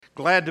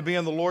Glad to be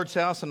in the Lord's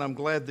house, and I'm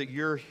glad that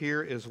you're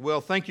here as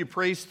well. Thank you,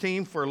 praise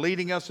team, for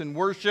leading us in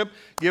worship.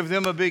 Give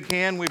them a big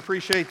hand. We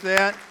appreciate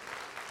that.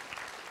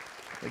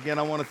 Again,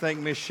 I want to thank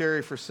Miss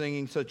Sherry for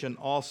singing such an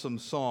awesome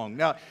song.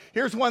 Now,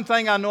 here's one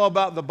thing I know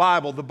about the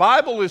Bible. The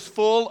Bible is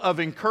full of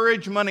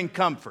encouragement and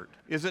comfort,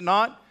 is it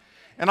not?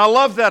 And I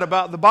love that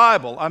about the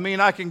Bible. I mean,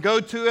 I can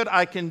go to it,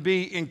 I can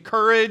be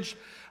encouraged.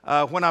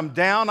 When I'm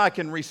down, I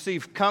can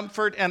receive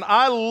comfort. And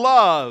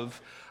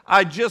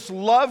I just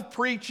love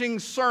preaching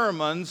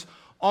sermons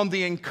on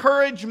the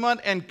encouragement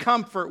and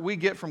comfort we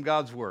get from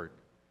God's Word.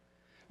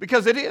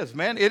 Because it is,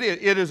 man. It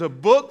is a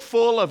book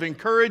full of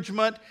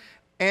encouragement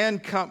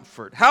and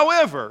comfort.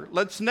 However,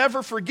 let's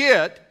never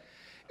forget,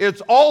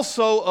 it's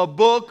also a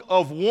book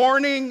of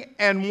warning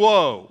and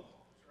woe.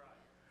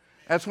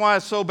 That's why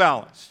it's so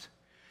balanced.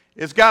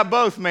 It's got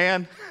both,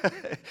 man.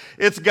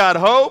 It's got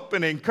hope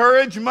and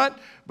encouragement,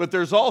 but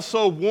there's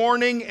also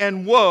warning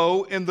and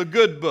woe in the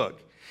good book.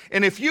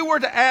 And if you were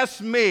to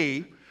ask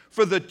me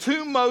for the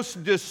two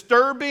most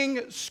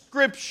disturbing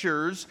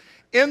scriptures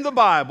in the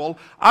Bible,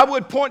 I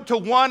would point to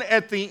one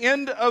at the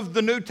end of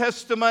the New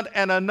Testament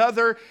and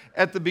another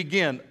at the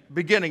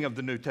beginning of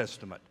the New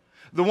Testament.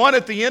 The one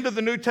at the end of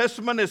the New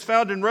Testament is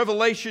found in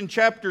Revelation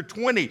chapter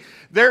 20.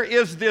 There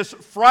is this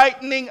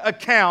frightening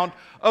account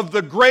of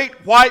the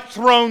great white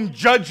throne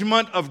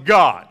judgment of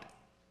God.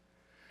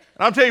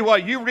 And I'll tell you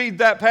what, you read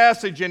that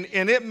passage and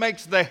it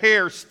makes the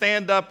hair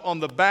stand up on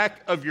the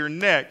back of your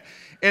neck.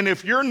 And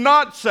if you're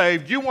not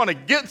saved, you want to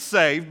get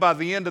saved by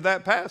the end of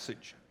that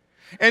passage.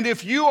 And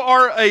if you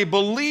are a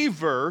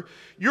believer,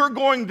 you're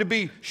going to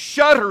be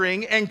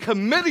shuddering and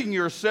committing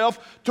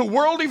yourself to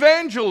world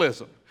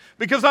evangelism.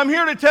 Because I'm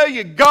here to tell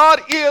you,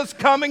 God is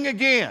coming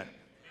again.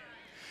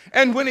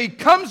 And when He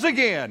comes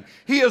again,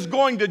 He is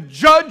going to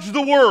judge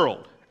the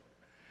world.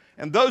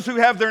 And those who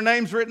have their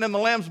names written in the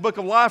Lamb's Book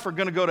of Life are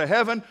going to go to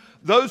heaven.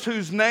 Those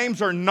whose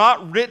names are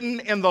not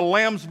written in the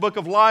Lamb's Book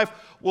of Life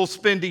will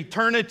spend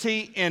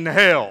eternity in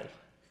hell.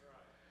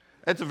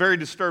 That's a very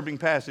disturbing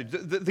passage.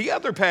 The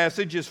other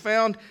passage is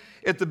found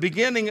at the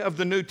beginning of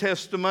the New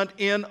Testament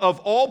in, of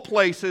all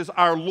places,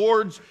 our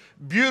Lord's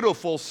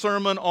beautiful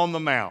Sermon on the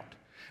Mount.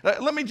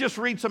 Let me just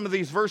read some of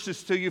these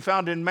verses to you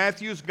found in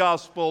Matthew's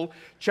Gospel,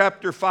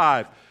 chapter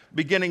 5,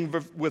 beginning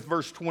with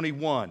verse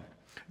 21.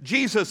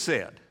 Jesus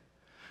said,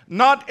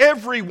 "Not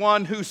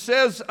everyone who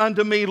says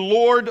unto me,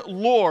 Lord,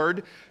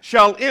 Lord,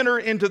 shall enter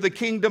into the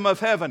kingdom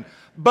of heaven,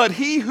 but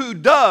he who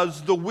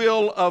does the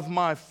will of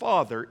my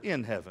Father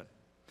in heaven.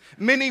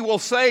 Many will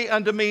say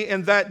unto me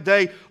in that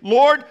day,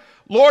 Lord,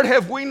 Lord,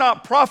 have we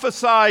not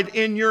prophesied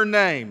in your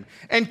name,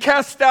 and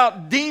cast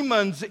out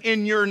demons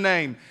in your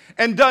name,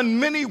 and done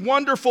many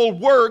wonderful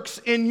works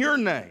in your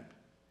name?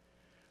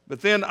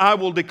 But then I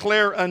will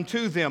declare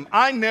unto them,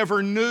 I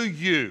never knew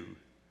you.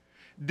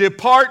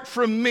 Depart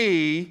from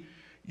me,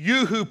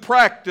 you who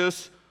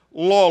practice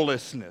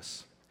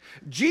lawlessness."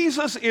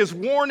 Jesus is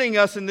warning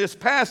us in this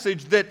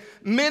passage that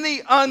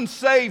many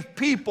unsaved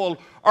people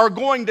are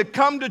going to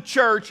come to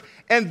church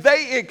and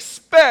they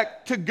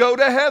expect to go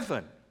to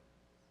heaven.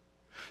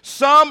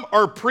 Some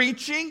are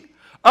preaching,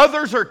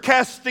 others are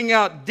casting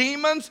out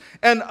demons,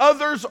 and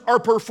others are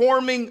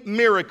performing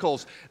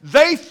miracles.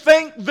 They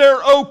think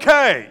they're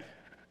okay,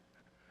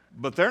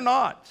 but they're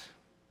not.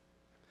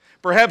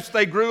 Perhaps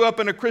they grew up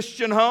in a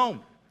Christian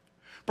home.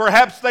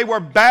 Perhaps they were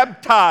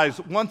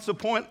baptized once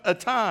upon a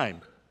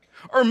time.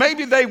 Or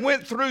maybe they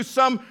went through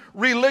some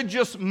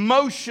religious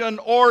motion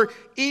or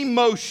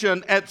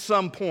emotion at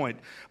some point.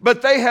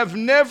 But they have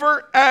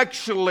never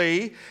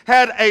actually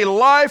had a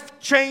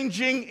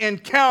life-changing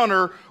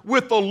encounter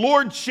with the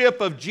Lordship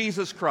of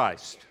Jesus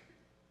Christ.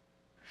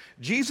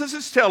 Jesus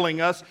is telling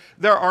us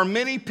there are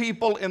many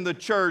people in the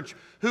church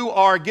who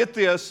are, get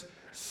this,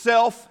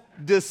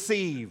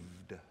 self-deceived.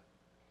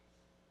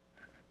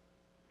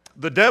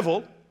 The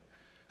devil,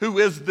 who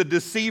is the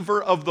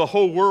deceiver of the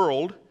whole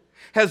world,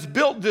 has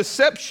built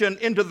deception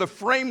into the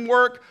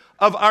framework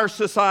of our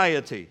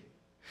society.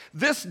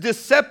 This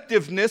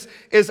deceptiveness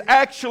is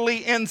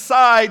actually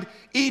inside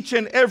each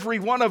and every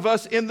one of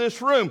us in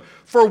this room,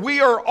 for we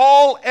are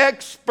all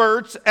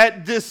experts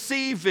at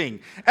deceiving.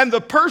 And the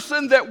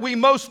person that we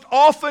most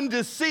often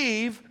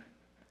deceive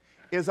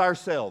is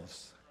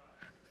ourselves.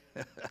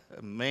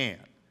 Man,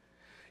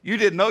 you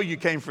didn't know you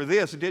came for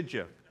this, did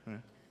you?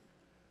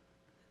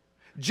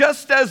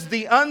 Just as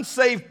the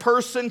unsaved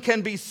person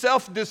can be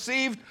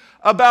self-deceived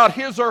about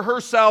his or her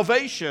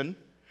salvation,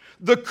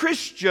 the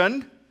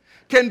Christian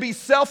can be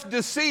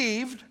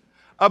self-deceived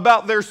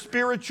about their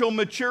spiritual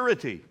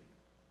maturity.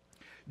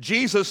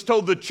 Jesus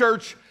told the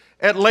church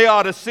at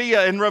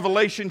Laodicea in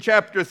Revelation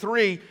chapter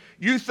 3,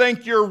 you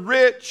think you're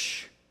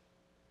rich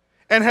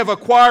and have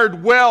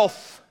acquired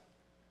wealth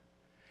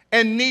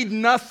and need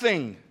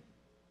nothing,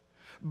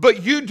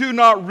 but you do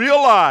not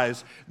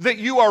realize that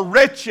you are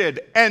wretched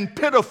and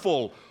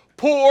pitiful,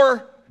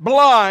 poor,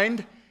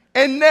 blind,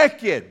 and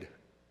naked.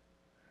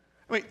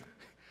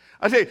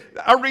 I tell you,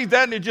 I read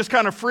that and it just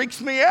kind of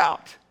freaks me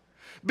out.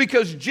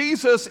 Because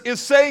Jesus is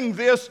saying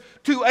this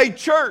to a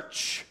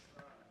church,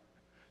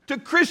 to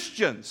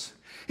Christians.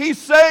 He's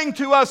saying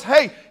to us,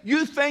 hey,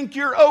 you think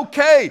you're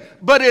okay,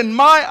 but in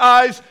my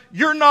eyes,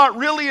 you're not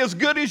really as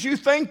good as you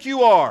think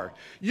you are.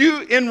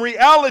 You, in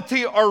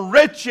reality, are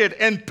wretched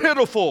and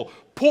pitiful,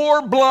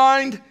 poor,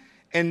 blind,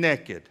 and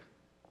naked.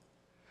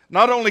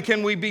 Not only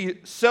can we be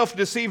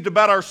self-deceived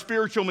about our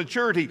spiritual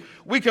maturity,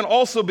 we can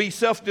also be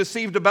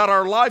self-deceived about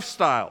our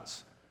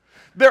lifestyles.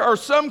 There are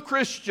some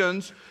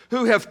Christians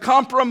who have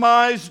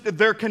compromised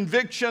their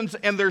convictions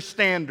and their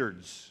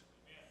standards.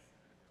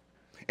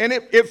 And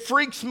it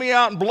freaks me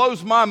out and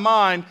blows my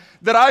mind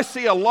that I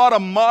see a lot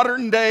of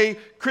modern day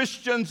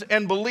Christians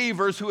and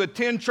believers who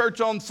attend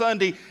church on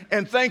Sunday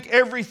and think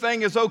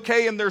everything is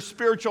okay in their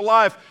spiritual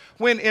life,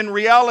 when in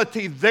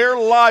reality their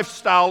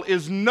lifestyle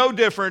is no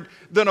different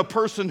than a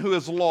person who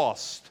is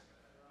lost.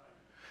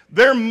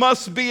 There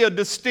must be a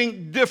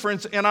distinct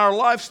difference in our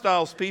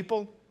lifestyles,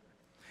 people.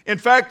 In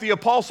fact, the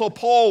Apostle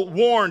Paul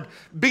warned,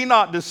 be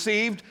not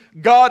deceived,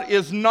 God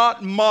is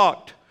not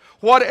mocked.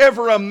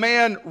 Whatever a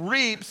man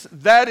reaps,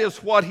 that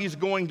is what he's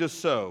going to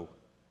sow.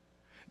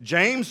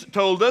 James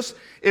told us,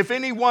 if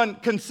anyone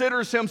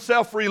considers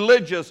himself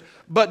religious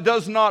but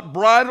does not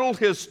bridle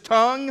his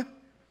tongue,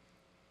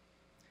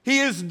 he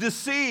is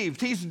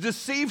deceived. He's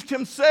deceived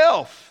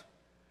himself.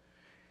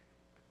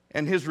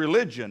 And his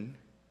religion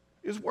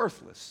is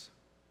worthless.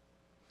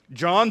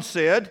 John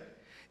said,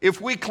 if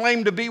we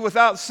claim to be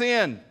without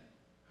sin,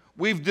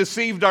 we've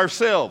deceived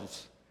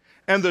ourselves,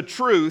 and the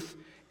truth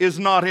is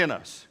not in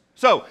us.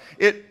 So,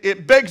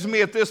 it begs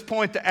me at this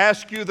point to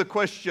ask you the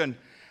question,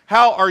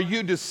 how are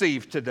you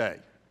deceived today?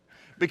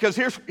 Because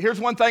here's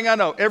one thing I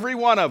know. Every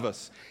one of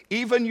us,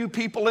 even you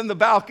people in the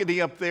balcony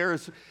up there,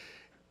 is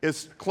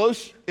as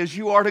close as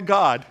you are to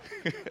God.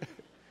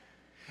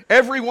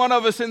 Every one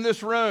of us in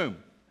this room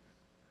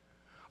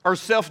are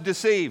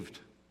self-deceived.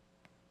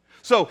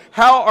 So,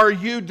 how are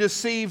you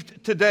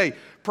deceived today?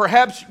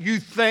 Perhaps you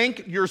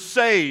think you're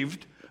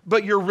saved,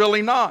 but you're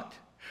really not.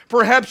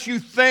 Perhaps you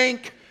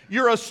think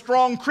you're a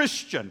strong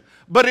Christian,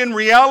 but in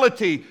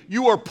reality,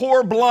 you are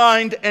poor,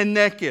 blind, and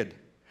naked.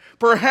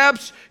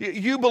 Perhaps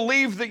you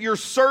believe that you're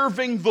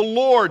serving the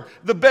Lord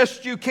the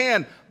best you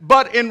can,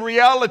 but in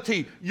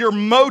reality, your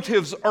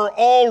motives are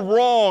all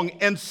wrong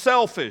and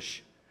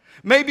selfish.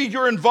 Maybe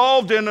you're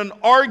involved in an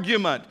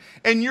argument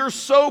and you're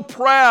so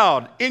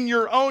proud in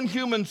your own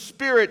human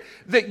spirit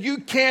that you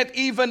can't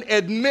even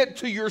admit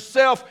to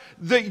yourself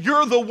that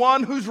you're the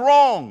one who's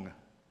wrong.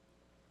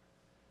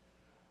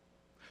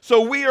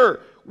 So we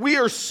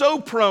are so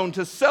prone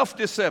to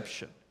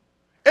self-deception.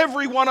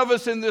 Every one of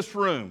us in this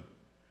room.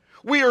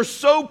 We are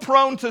so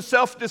prone to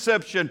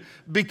self-deception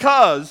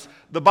because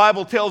the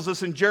Bible tells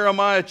us in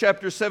Jeremiah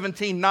chapter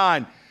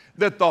 17:9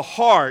 that the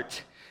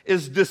heart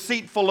is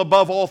deceitful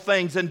above all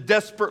things and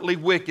desperately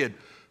wicked.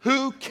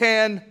 Who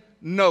can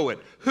know it?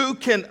 Who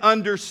can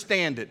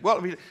understand it? Well,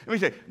 let me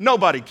say,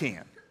 nobody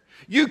can.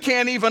 You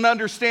can't even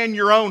understand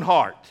your own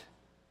heart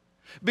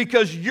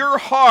because your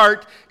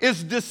heart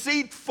is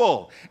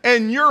deceitful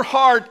and your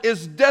heart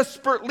is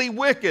desperately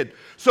wicked.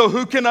 So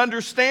who can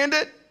understand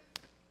it?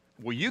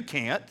 Well, you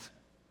can't.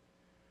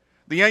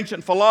 The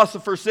ancient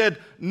philosopher said,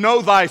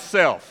 know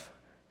thyself.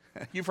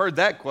 You've heard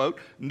that quote,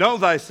 know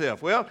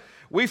thyself. Well,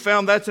 we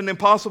found that's an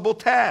impossible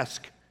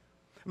task.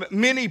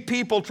 Many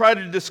people try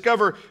to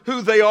discover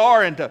who they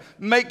are and to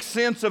make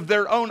sense of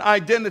their own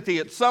identity.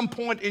 At some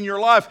point in your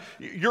life,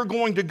 you're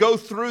going to go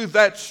through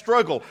that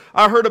struggle.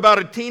 I heard about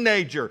a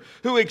teenager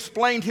who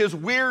explained his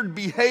weird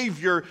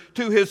behavior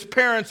to his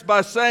parents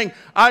by saying,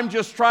 I'm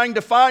just trying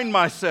to find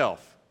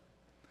myself.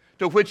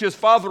 To which his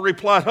father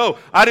replied, oh,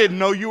 I didn't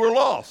know you were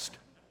lost.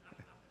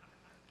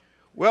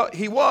 Well,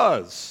 he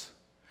was.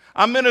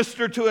 I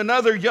ministered to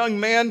another young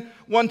man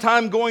one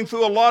time going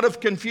through a lot of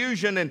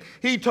confusion, and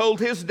he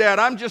told his dad,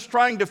 I'm just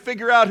trying to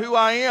figure out who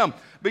I am.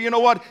 But you know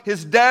what?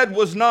 His dad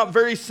was not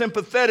very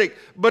sympathetic,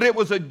 but it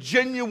was a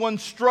genuine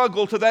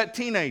struggle to that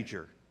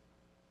teenager.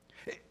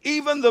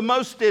 Even the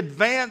most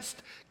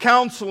advanced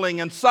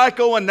counseling and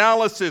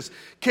psychoanalysis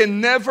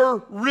can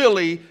never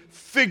really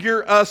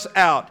figure us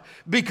out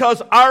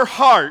because our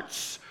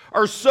hearts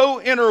are so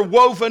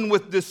interwoven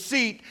with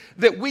deceit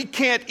that we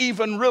can't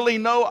even really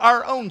know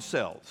our own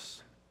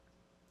selves.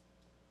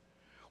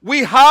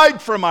 We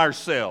hide from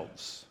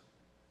ourselves.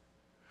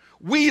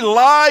 We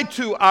lie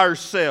to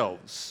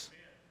ourselves.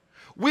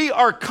 We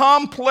are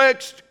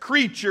complex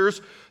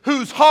creatures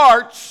whose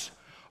hearts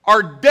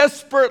are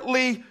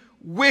desperately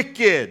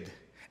wicked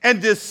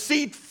and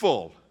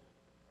deceitful.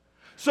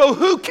 So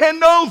who can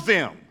know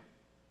them?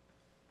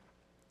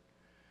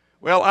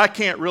 Well, I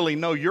can't really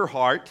know your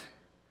heart,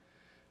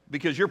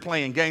 because you're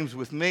playing games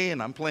with me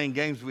and I'm playing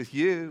games with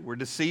you. We're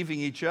deceiving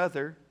each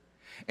other.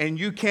 And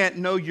you can't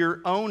know your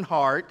own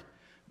heart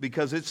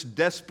because it's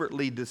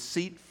desperately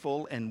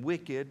deceitful and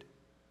wicked.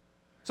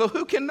 So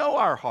who can know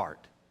our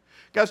heart?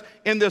 Guys,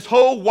 in this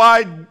whole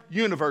wide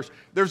universe,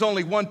 there's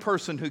only one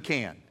person who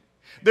can.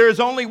 There is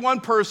only one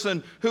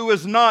person who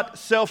is not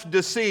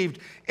self-deceived.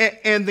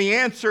 And the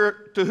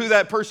answer to who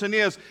that person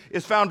is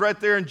found right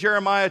there in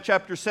Jeremiah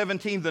chapter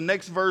 17, the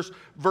next verse,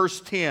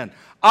 verse 10.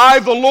 I,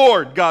 the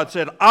Lord, God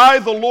said, I,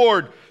 the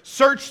Lord,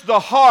 search the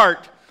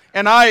heart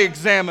and I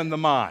examine the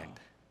mind.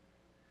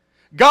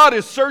 God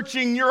is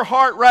searching your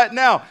heart right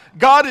now.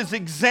 God is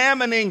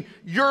examining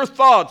your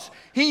thoughts.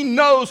 He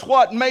knows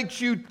what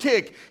makes you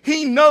tick.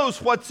 He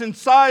knows what's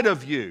inside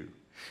of you.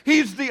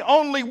 He's the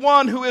only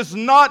one who is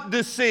not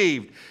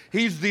deceived.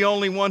 He's the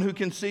only one who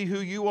can see who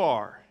you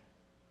are.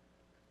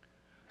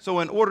 So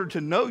in order to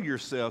know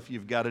yourself,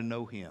 you've got to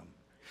know Him.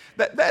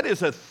 That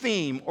is a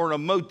theme or a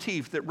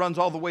motif that runs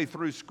all the way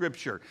through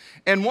Scripture.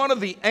 And one of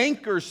the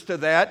anchors to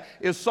that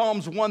is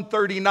Psalms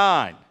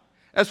 139.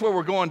 That's where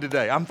we're going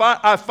today.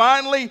 I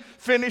finally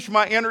finished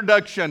my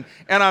introduction,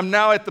 and I'm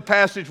now at the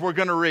passage we're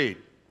going to read.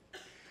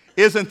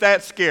 Isn't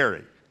that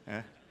scary?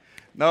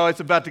 No, it's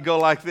about to go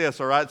like this,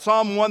 all right?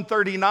 Psalm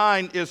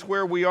 139 is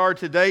where we are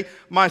today.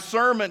 My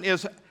sermon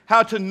is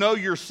how to know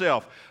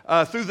yourself.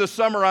 Through the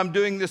summer, I'm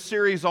doing this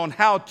series on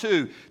how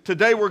to.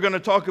 Today, we're going to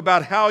talk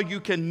about how you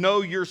can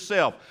know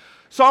yourself.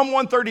 Psalm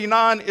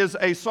 139 is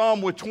a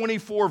psalm with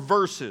 24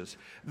 verses.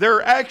 There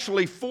are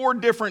actually 4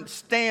 different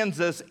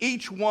stanzas,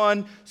 each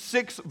one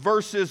 6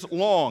 verses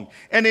long.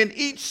 And in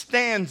each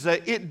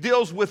stanza, it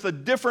deals with a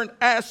different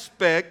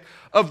aspect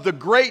of the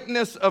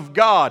greatness of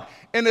God.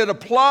 And it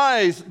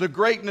applies the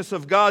greatness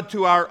of God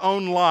to our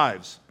own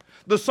lives.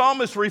 The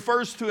psalmist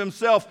refers to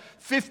himself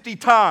 50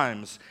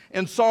 times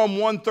in Psalm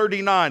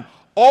 139,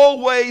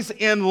 always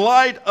in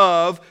light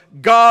of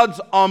God's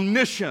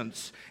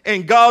omniscience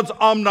and God's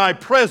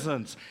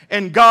omnipresence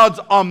and God's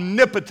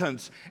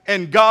omnipotence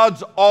and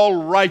God's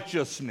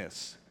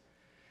all-righteousness.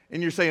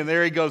 And you're saying,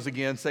 there he goes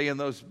again, saying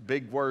those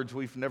big words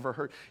we've never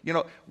heard. You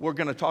know, we're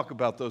going to talk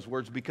about those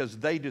words because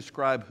they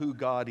describe who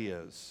God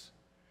is.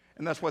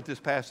 And that's what this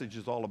passage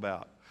is all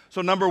about.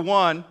 So number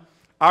 1,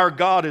 our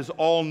God is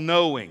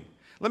all-knowing.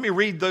 Let me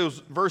read those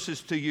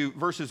verses to you,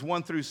 verses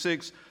 1 through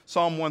 6,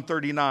 Psalm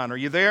 139. Are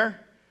you there?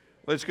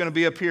 Well, it's going to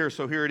be up here,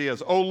 so here it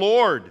is. O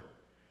Lord,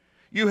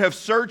 you have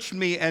searched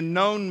me and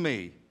known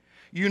me.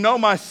 You know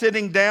my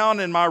sitting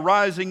down and my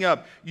rising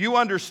up. You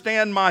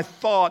understand my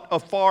thought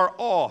afar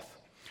off.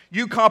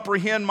 You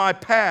comprehend my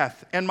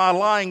path and my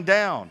lying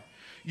down.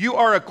 You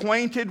are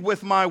acquainted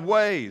with my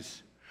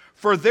ways.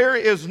 For there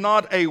is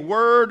not a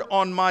word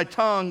on my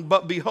tongue,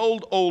 but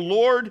behold, O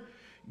Lord,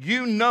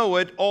 you know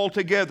it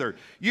altogether.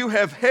 You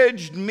have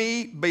hedged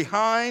me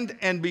behind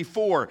and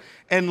before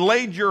and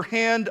laid your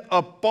hand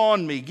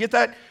upon me. Get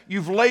that?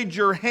 You've laid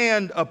your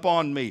hand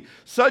upon me.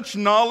 Such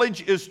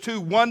knowledge is too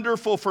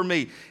wonderful for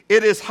me.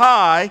 It is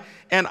high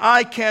and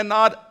I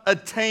cannot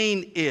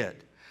attain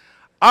it.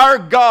 Our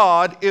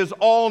God is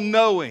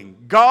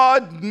all-knowing.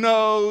 God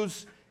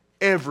knows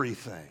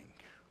everything.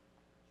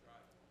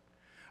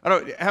 I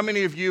don't know, how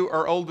many of you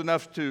are old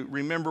enough to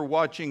remember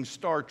watching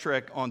Star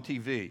Trek on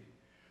TV?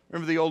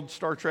 Remember the old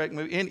Star Trek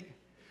movie?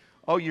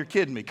 Oh, you're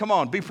kidding me. Come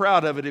on, be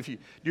proud of it. Do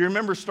you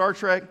remember Star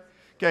Trek?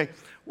 Okay,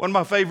 one of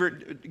my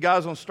favorite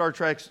guys on Star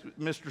Trek's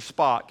Mr.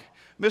 Spock.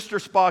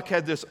 Mr. Spock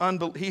had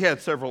he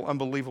had several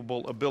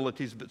unbelievable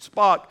abilities, but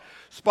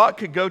Spock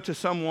could go to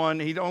someone,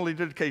 he only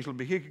did occasionally,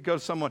 but he could go to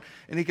someone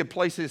and he could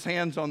place his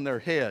hands on their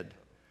head.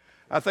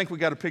 I think we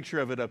got a picture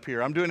of it up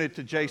here. I'm doing it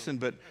to Jason,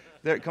 but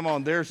come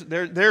on, there's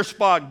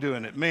Spock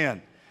doing it,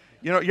 man.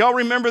 You know, y'all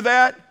remember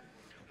that?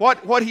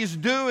 What he's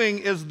doing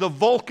is the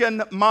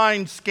Vulcan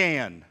mind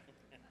scan.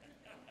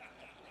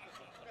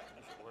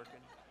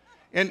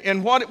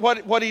 And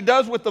what he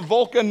does with the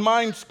Vulcan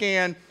mind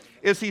scan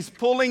is he's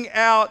pulling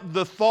out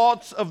the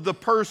thoughts of the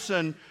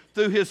person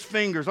through his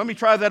fingers. Let me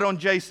try that on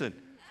Jason.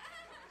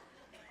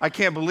 I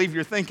can't believe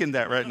you're thinking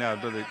that right now,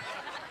 brother.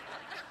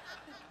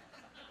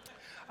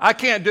 I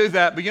can't do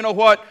that, but you know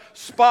what?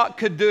 Spock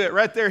could do it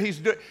right there.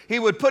 He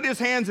would put his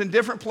hands in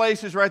different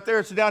places right there.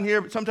 It's down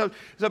here, but sometimes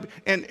it's up.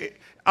 And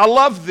I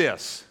love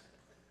this.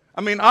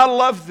 I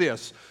love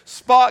this.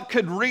 Spock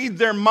could read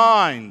their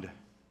mind.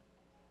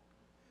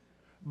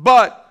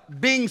 But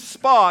being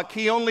Spock,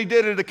 he only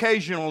did it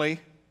occasionally,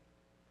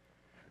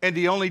 and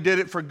he only did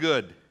it for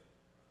good.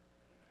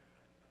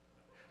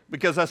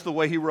 Because that's the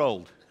way he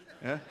rolled.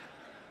 Yeah?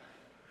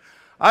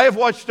 I have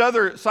watched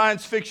other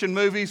science fiction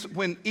movies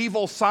when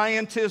evil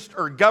scientists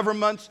or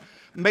governments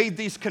made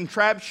these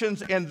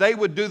contraptions and they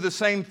would do the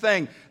same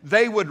thing.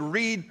 They would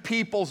read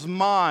people's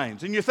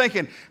minds. And you're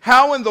thinking,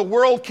 how in the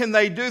world can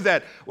they do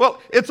that?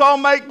 Well, it's all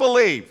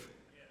make-believe.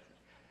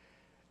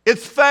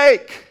 It's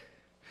fake.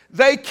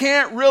 They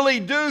can't really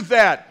do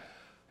that.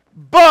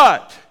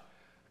 But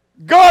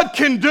God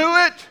can do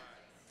it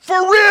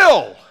for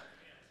real.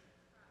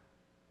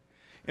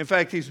 In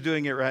fact, He's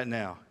doing it right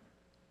now.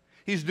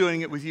 He's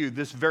doing it with you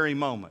this very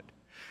moment.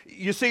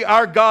 You see,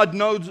 our God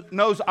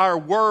knows our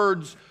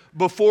words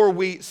before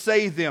we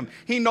say them.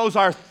 He knows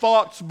our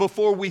thoughts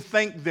before we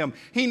think them.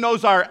 He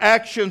knows our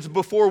actions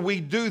before we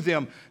do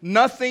them.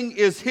 Nothing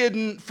is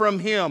hidden from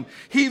Him.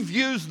 He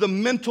views the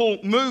mental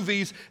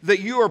movies that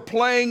you are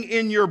playing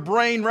in your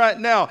brain right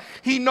now.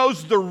 He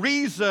knows the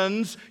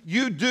reasons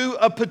you do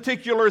a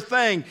particular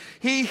thing.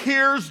 He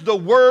hears the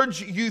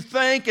words you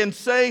think and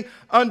say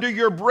under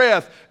your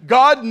breath.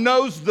 God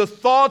knows the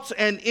thoughts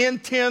and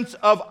intents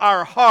of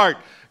our heart.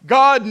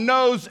 God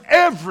knows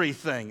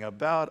everything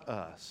about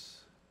us.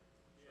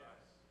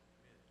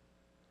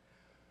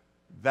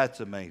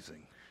 That's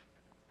amazing.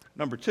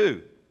 Number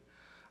two,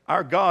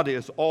 our God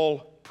is all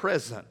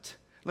present.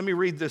 Let me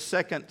read this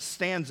second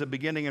stanza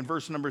beginning in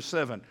verse number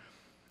 7.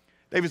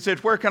 David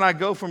said, where can I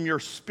go from your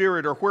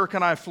spirit, or where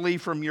can I flee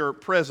from your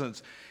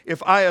presence?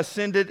 If I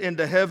ascended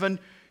into heaven,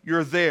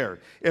 you're there.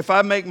 If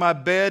I make my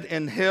bed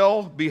in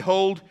hell,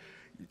 behold,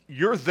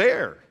 you're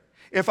there.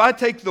 If I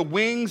take the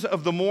wings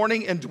of the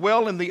morning and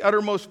dwell in the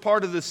uttermost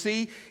part of the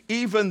sea,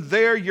 even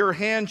there your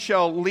hand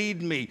shall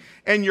lead me,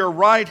 and your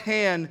right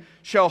hand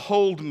shall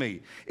hold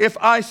me. If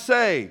I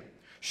say,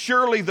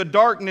 surely the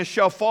darkness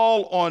shall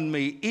fall on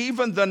me,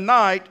 even the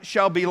night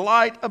shall be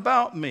light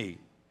about me.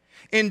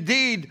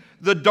 Indeed,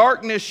 the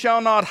darkness shall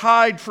not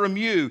hide from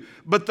you,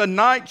 but the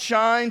night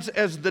shines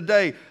as the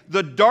day.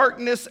 The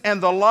darkness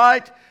and the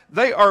light,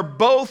 they are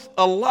both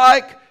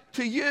alike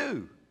to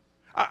you.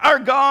 Our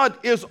God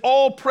is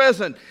all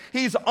present.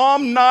 He's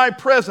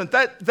omnipresent.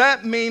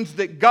 That means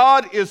that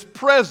God is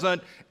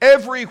present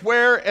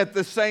everywhere at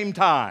the same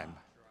time.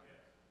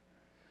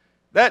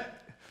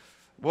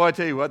 Boy, I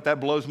tell you what, that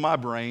blows my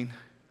brain.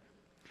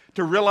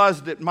 To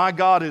realize that my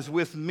God is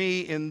with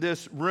me in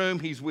this room.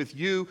 He's with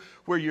you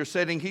where you're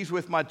sitting. He's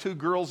with my two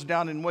girls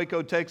down in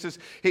Waco, Texas.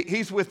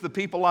 He's with the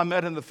people I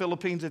met in the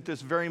Philippines at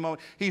this very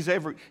moment. He's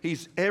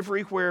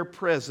everywhere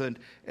present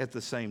at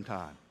the same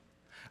time.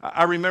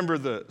 I remember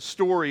the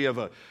story of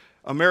an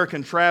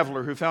American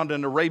traveler who found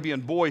an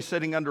Arabian boy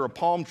sitting under a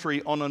palm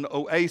tree on an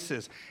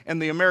oasis.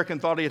 And the American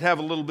thought he'd have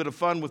a little bit of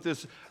fun with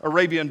this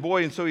Arabian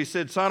boy. And so he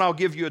said, son, I'll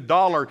give you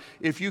 $1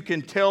 if you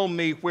can tell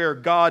me where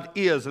God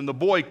is. And the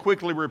boy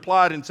quickly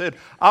replied and said,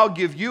 I'll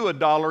give you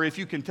 $1 if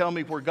you can tell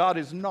me where God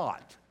is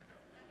not.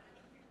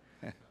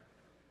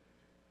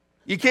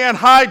 You can't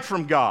hide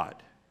from God.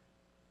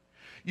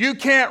 You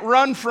can't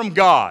run from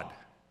God.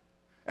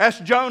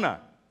 Ask Jonah.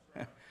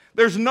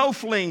 There's no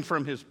fleeing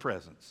from his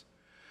presence.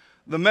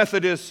 The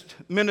Methodist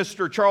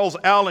minister Charles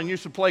Allen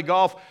used to play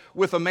golf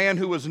with a man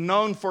who was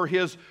known for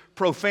his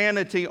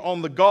profanity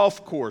on the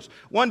golf course.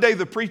 One day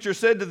the preacher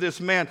said to this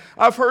man,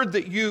 I've heard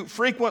that you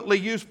frequently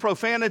use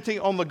profanity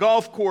on the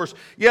golf course,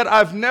 yet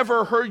I've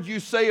never heard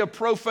you say a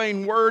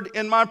profane word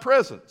in my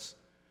presence.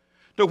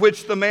 To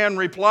which the man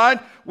replied,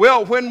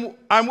 well, when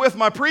I'm with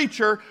my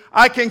preacher,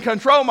 I can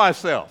control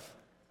myself.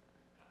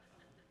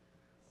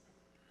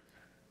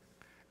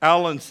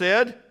 Allen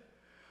said,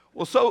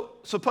 well, so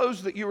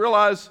suppose that you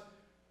realize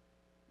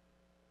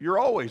you're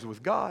always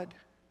with God.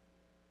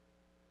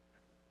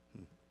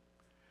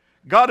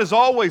 God is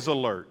always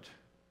alert.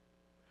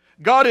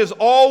 God is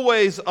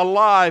always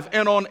alive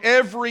and on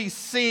every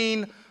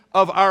scene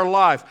of our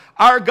life.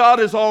 Our God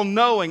is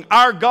all-knowing.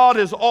 Our God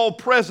is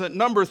all-present.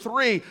 Number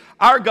 3,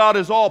 our God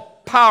is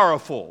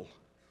all-powerful.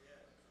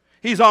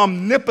 He's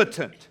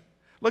omnipotent.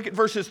 Look at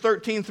verses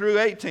 13 through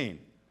 18.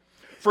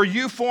 For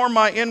you formed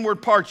my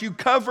inward parts. You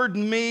covered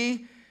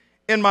me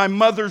in my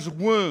mother's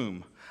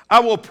womb. I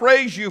will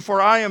praise you,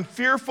 for I am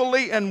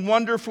fearfully and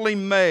wonderfully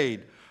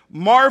made.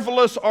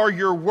 Marvelous are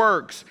your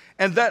works,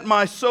 and that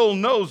my soul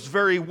knows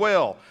very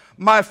well.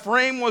 My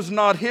frame was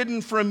not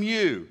hidden from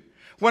you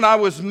when I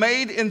was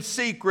made in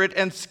secret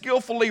and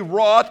skillfully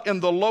wrought in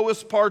the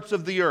lowest parts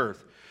of the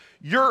earth.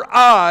 Your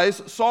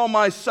eyes saw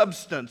my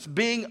substance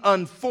being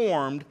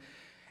unformed,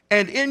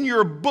 and in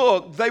your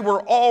book they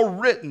were all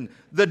written,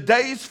 the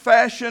days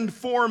fashioned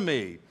for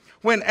me,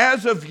 when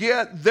as of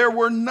yet there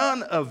were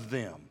none of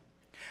them.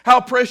 How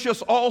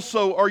precious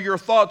also are your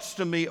thoughts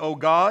to me, O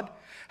God.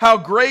 How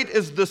great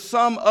is the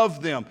sum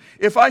of them.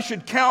 If I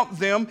should count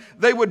them,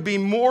 they would be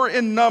more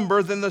in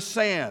number than the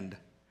sand.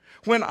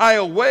 When I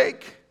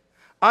awake,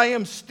 I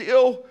am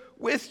still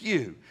with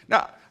you.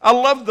 Now, I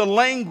love the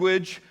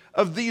language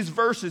of these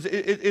verses.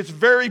 It's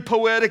very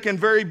poetic and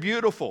very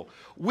beautiful.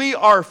 We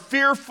are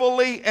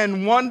fearfully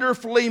and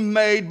wonderfully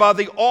made by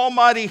the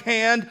almighty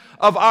hand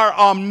of our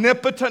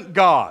omnipotent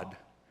God.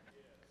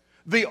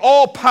 The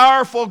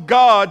all-powerful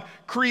God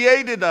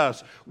created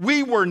us.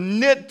 We were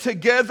knit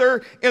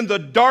together in the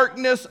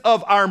darkness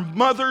of our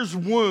mother's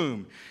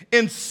womb,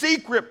 in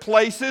secret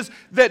places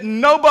that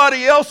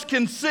nobody else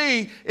can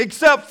see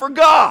except for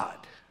God.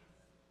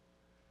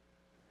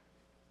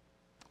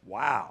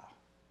 Wow.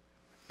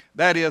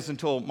 That is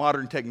until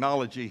modern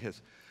technology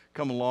has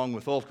come along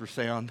with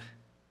ultrasound,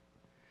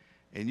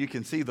 and you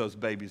can see those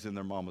babies in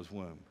their mama's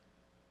womb.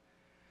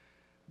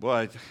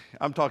 Boy,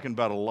 I'm talking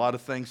about a lot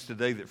of things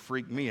today that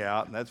freak me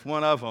out, and that's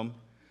one of them.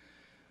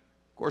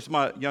 Of course,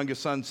 my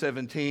youngest son's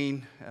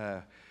 17.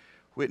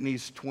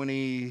 Whitney's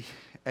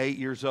 28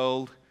 years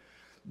old.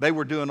 They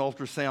were doing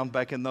ultrasound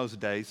back in those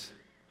days,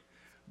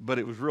 but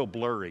it was real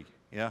blurry,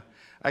 yeah?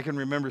 I can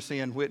remember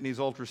seeing Whitney's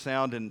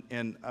ultrasound,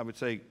 and I would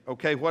say,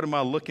 okay, what am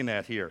I looking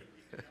at here?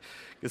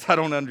 Because I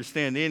don't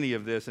understand any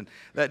of this. And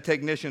that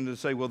technician would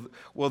say,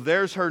 well,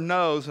 there's her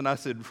nose. And I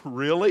said,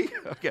 really?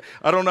 Okay,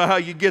 I don't know how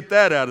you get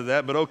that out of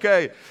that, but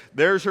okay,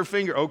 there's her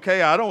finger.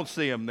 Okay, I don't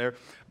see them there.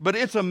 But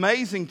it's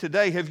amazing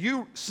today. Have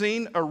you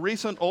seen a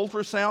recent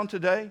ultrasound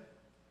today?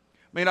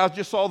 I mean, I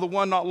just saw the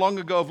one not long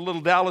ago of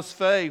little Dallas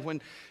Faye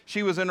when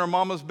she was in her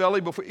mama's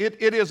belly before.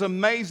 It is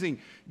amazing.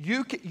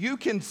 You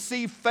can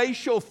see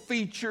facial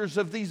features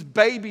of these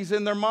babies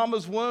in their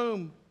mama's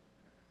womb.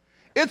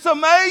 It's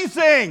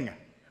amazing.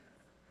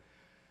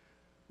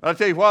 I'll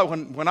tell you what,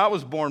 when I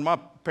was born, my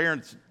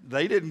parents,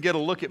 they didn't get a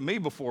look at me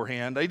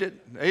beforehand. They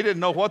didn't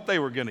know what they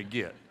were going to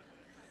get.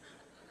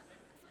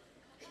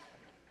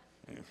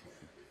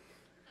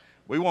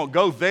 We won't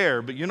go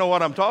there, but you know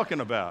what I'm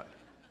talking about.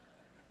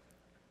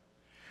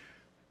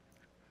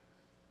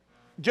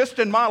 Just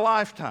in my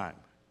lifetime,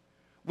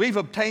 we've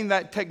obtained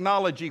that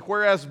technology,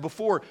 whereas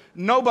before,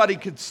 nobody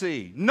could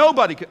see.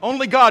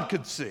 Only God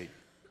could see.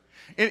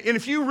 And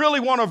if you really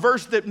want a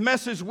verse that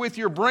messes with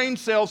your brain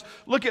cells,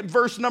 look at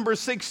verse number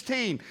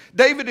 16.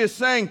 David is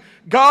saying,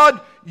 God,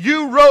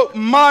 you wrote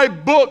my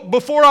book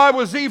before I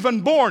was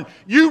even born.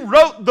 You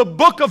wrote the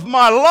book of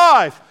my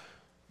life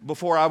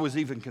before I was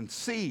even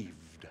conceived.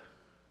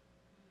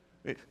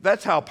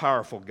 That's how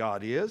powerful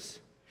God is.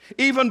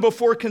 Even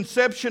before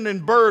conception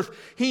and birth,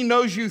 He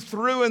knows you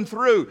through and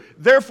through.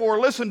 Therefore,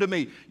 listen to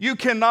me, you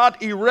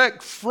cannot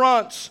erect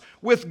fronts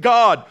with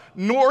God,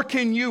 nor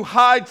can you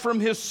hide from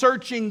His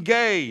searching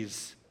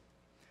gaze.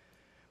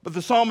 But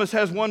the psalmist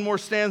has one more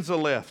stanza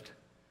left.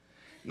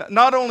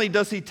 Not only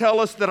does he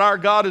tell us that our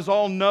God is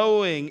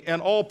all-knowing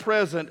and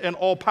all-present and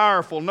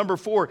all-powerful, number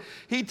 4,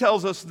 he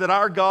tells us that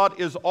our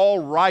God is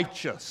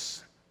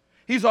all-righteous.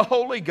 He's a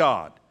holy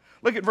God.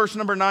 Look at verse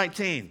number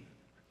 19.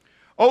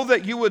 Oh,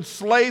 that you would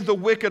slay the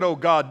wicked, O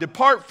God.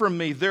 Depart from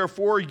me,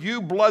 therefore,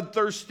 you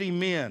bloodthirsty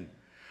men.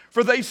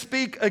 For they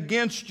speak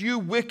against you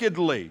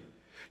wickedly.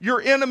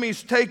 Your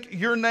enemies take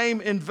your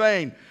name in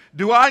vain.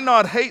 Do I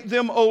not hate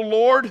them, O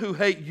Lord, who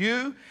hate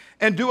you?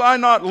 And do I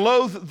not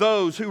loathe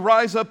those who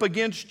rise up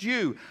against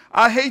you?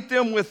 I hate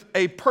them with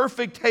a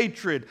perfect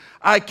hatred.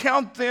 I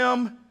count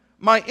them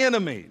my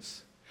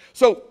enemies.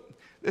 So,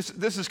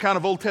 this is kind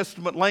of Old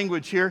Testament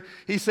language here.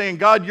 He's saying,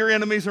 God, your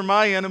enemies are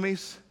my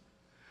enemies.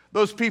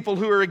 Those people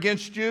who are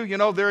against you,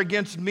 they're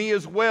against me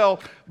as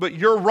well. But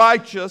you're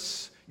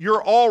righteous.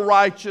 You're all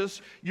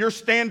righteous. Your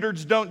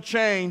standards don't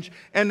change.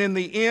 And in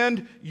the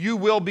end, you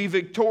will be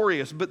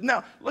victorious. But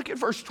now, look at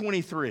verse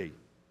 23.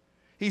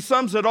 He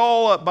sums it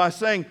all up by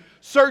saying,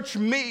 search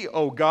me,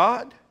 O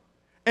God,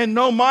 and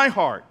know my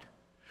heart.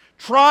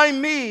 Try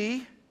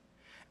me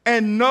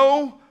and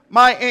know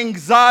my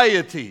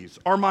anxieties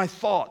or my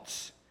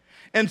thoughts.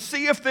 And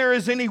see if there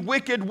is any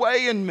wicked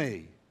way in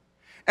me.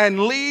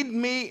 And lead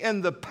me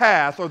in the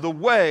path or the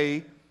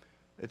way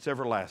that's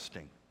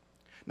everlasting.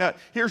 Now,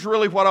 here's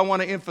really what I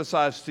want to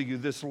emphasize to you,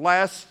 this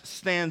last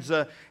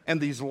stanza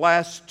and these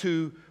last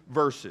 2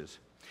 verses.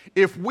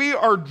 If we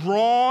are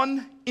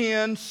drawn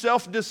in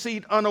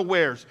self-deceit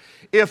unawares,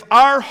 if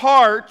our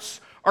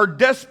hearts are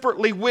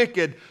desperately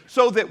wicked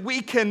so that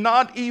we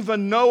cannot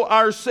even know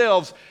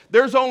ourselves,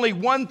 there's only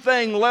one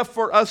thing left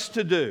for us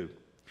to do.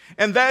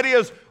 And that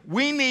is,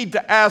 we need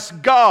to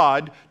ask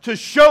God to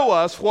show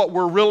us what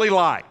we're really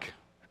like.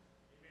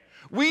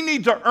 We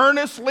need to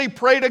earnestly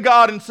pray to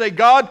God and say,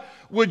 God,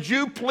 would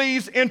you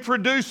please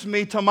introduce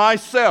me to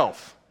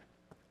myself?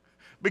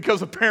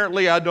 Because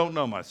apparently I don't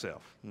know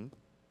myself.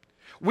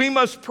 We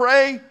must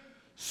pray,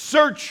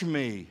 search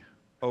me,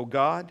 O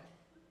God.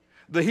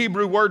 The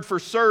Hebrew word for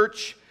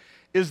search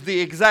is the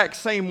exact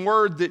same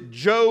word that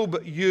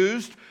Job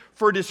used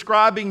for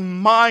describing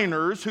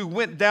miners who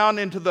went down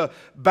into the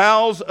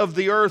bowels of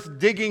the earth,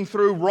 digging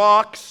through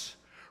rocks,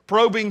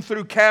 probing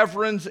through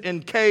caverns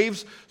and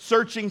caves,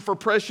 searching for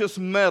precious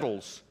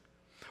metals.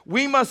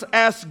 We must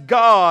ask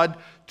God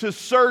to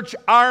search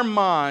our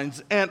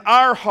minds and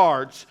our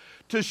hearts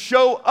to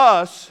show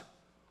us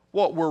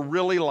what we're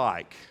really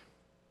like.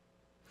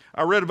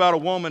 I read about a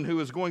woman who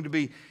was going to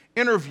be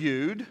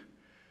interviewed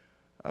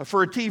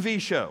for a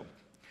TV show.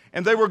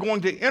 And they were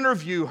going to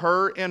interview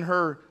her in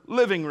her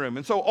living room.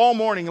 And so all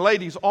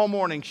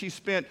morning, she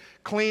spent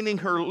cleaning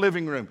her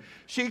living room.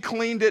 She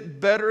cleaned it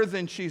better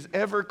than she's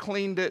ever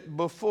cleaned it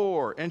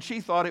before. And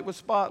she thought it was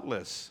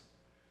spotless.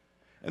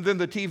 And then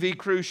the TV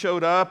crew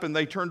showed up and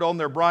they turned on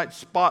their bright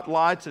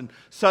spotlights. And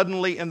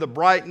suddenly in the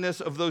brightness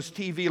of those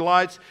TV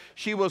lights,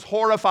 she was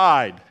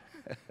horrified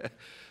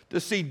to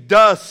see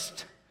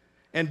dust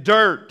and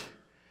dirt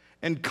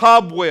and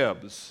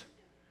cobwebs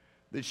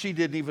that she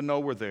didn't even know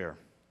were there.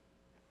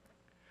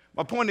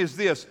 My point is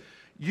this,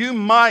 you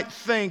might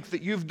think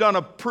that you've done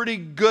a pretty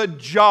good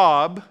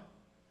job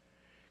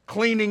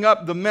cleaning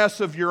up the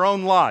mess of your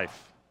own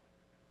life.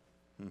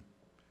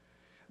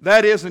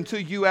 That is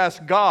until you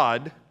ask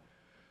God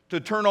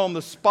to turn on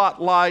the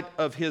spotlight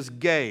of His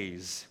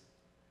gaze.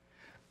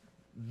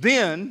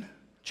 Then,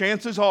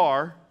 chances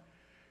are,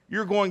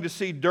 you're going to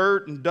see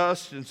dirt and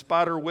dust and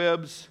spider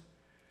webs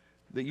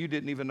that you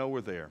didn't even know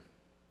were there.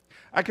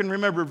 I can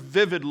remember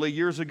vividly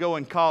years ago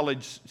in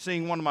college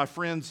seeing one of my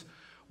friends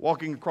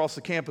walking across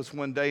the campus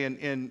one day,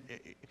 and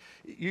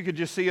you could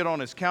just see it on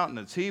his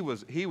countenance. He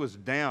was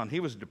down. He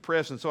was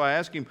depressed. And so I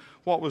asked him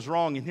what was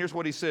wrong, and here's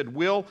what he said.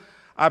 Will,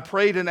 I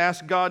prayed and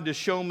asked God to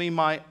show me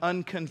my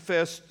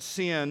unconfessed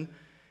sin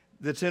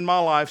that's in my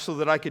life so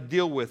that I could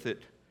deal with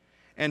it.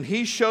 And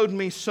He showed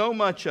me so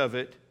much of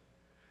it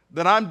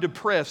that I'm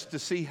depressed to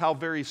see how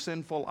very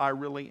sinful I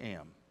really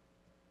am.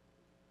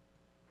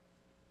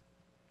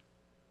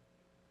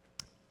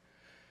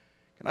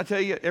 Can I tell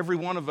you, every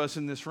one of us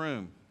in this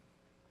room,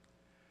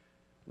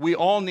 we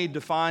all need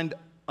to find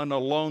an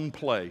alone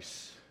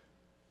place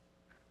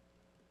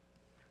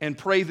and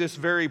pray this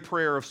very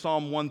prayer of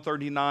Psalm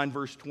 139,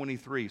 verse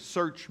 23.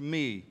 Search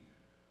me,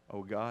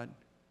 O God.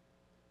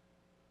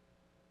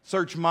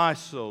 Search my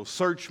soul,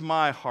 search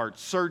my heart,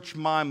 search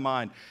my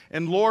mind.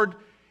 And Lord,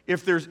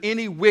 if there's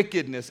any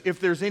wickedness, if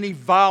there's any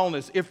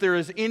vileness, if there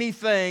is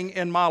anything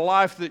in my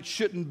life that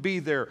shouldn't be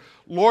there,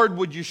 Lord,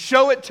 would you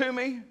show it to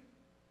me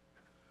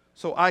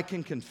so I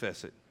can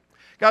confess it?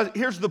 Guys,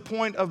 here's the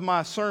point of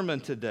my sermon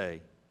today.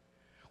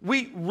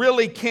 We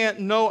really can't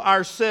know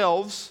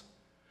ourselves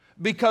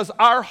because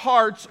our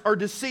hearts are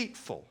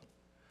deceitful.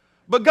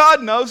 But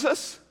God knows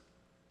us.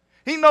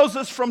 He knows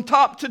us from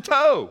top to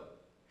toe.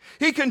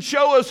 He can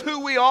show us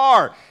who we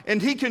are,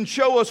 and He can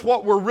show us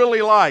what we're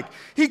really like.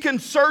 He can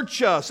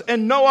search us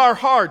and know our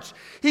hearts.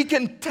 He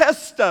can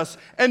test us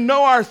and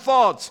know our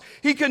thoughts.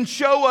 He can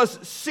show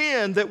us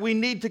sin that we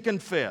need to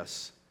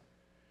confess.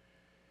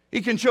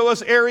 He can show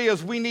us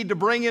areas we need to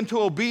bring into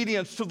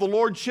obedience to the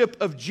Lordship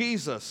of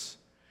Jesus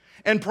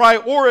and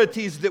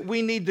priorities that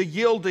we need to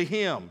yield to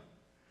Him.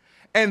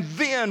 And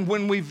then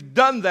when we've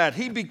done that,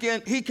 He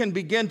can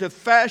begin to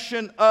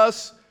fashion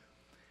us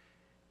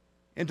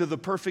into the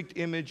perfect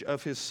image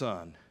of His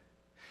Son.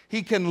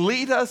 He can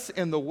lead us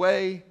in the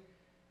way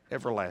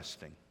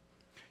everlasting.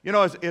 You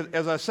know,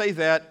 as I say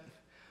that,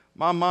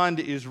 my mind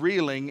is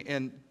reeling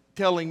and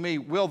telling me,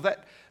 well,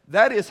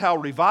 that is how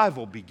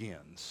revival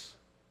begins.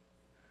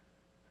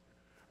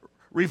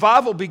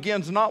 Revival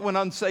begins not when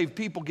unsaved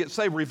people get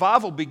saved.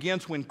 Revival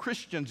begins when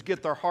Christians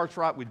get their hearts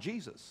right with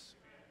Jesus.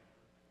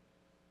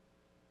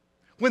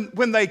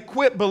 When they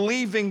quit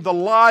believing the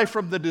lie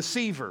from the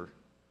deceiver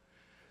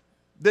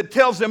that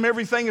tells them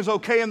everything is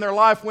okay in their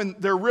life when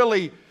they're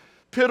really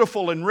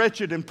pitiful and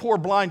wretched and poor,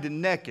 blind,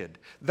 and naked.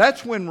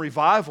 That's when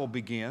revival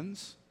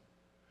begins.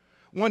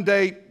 One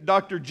day,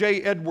 Dr.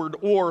 J. Edward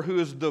Orr, who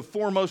is the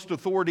foremost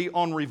authority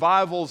on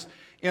revivals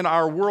in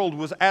our world,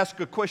 was asked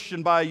a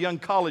question by a young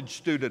college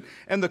student.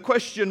 And the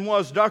question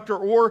was, Dr.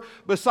 Orr,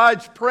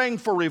 besides praying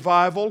for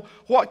revival,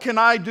 what can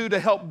I do to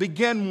help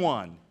begin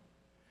one?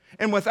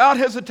 And without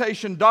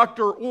hesitation,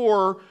 Dr.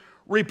 Orr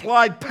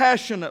replied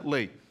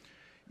passionately,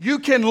 you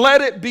can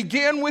let it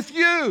begin with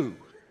you.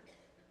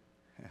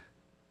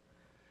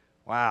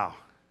 Wow.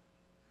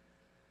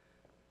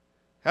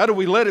 How do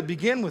we let it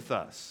begin with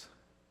us?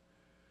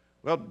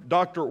 Well,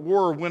 Dr.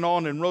 Orr went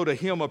on and wrote a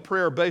hymn of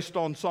prayer based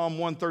on Psalm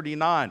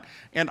 139.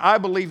 And I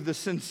believe the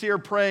sincere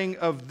praying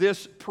of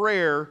this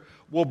prayer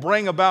will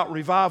bring about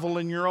revival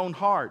in your own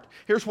heart.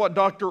 Here's what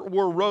Dr.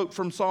 Orr wrote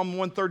from Psalm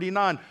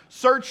 139.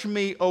 Search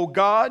me, O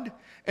God,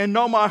 and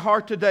know my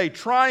heart today.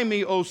 Try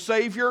me, O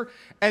Savior,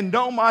 and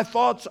know my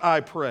thoughts,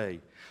 I pray.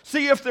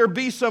 See if there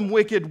be some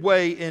wicked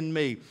way in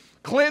me.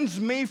 Cleanse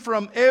me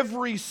from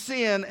every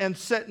sin and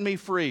set me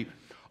free.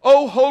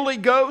 O Holy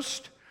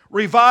Ghost,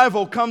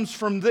 revival comes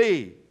from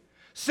Thee.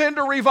 Send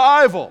a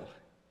revival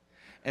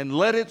and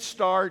let it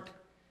start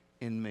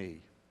in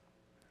me.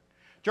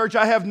 Church,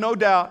 I have no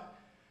doubt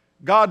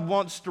God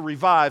wants to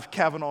revive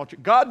Cavanaugh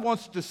Church. God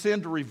wants to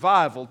send a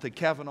revival to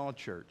Cavanaugh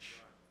Church.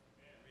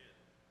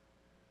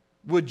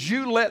 Would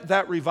you let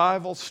that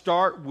revival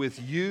start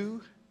with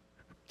you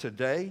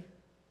today?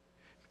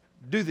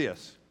 Do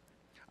this.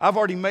 I've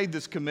already made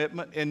this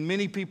commitment, and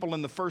many people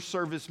in the first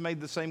service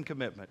made the same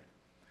commitment.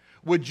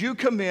 Would you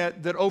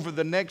commit that over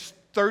the next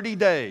 30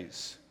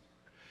 days,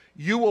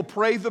 you will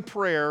pray the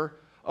prayer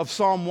of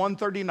Psalm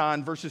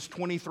 139, verses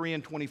 23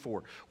 and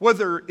 24.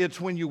 Whether it's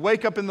when you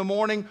wake up in the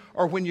morning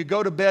or when you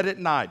go to bed at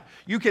night.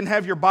 You can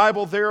have your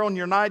Bible there on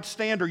your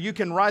nightstand, or you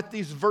can write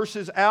these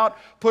verses out,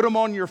 put them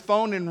on your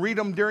phone and read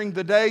them during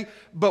the day.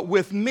 But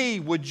with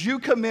me, would you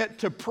commit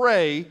to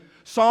pray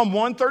Psalm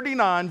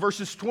 139,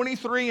 verses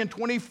 23 and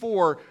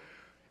 24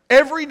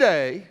 every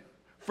day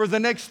for the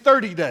next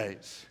 30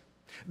 days?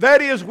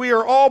 That is, we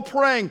are all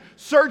praying,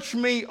 search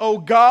me, O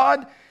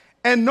God,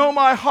 and know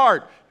my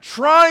heart.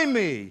 Try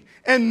me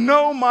and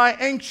know my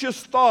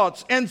anxious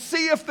thoughts, and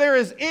see if there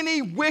is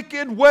any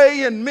wicked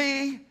way in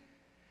me,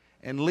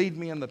 and lead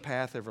me in the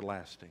path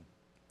everlasting.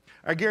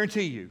 I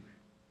guarantee you,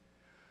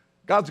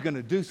 God's going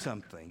to do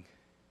something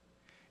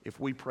if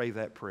we pray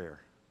that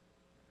prayer.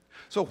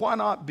 So why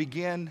not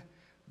begin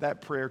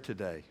that prayer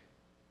today?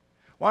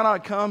 Why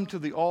not come to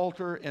the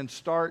altar and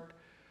start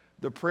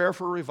the prayer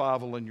for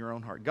revival in your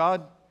own heart?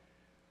 God,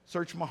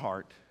 search my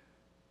heart,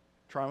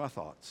 try my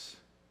thoughts.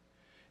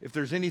 If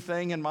there's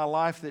anything in my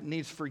life that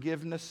needs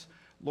forgiveness,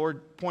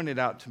 Lord, point it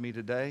out to me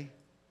today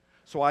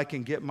so I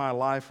can get my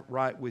life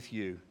right with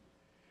you.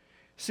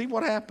 See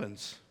what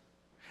happens.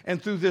 And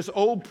through this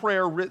old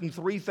prayer written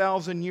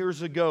 3,000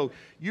 years ago,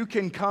 you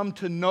can come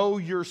to know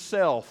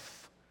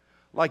yourself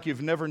like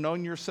you've never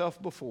known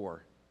yourself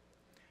before.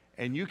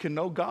 And you can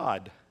know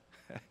God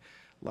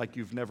like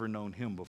you've never known Him before.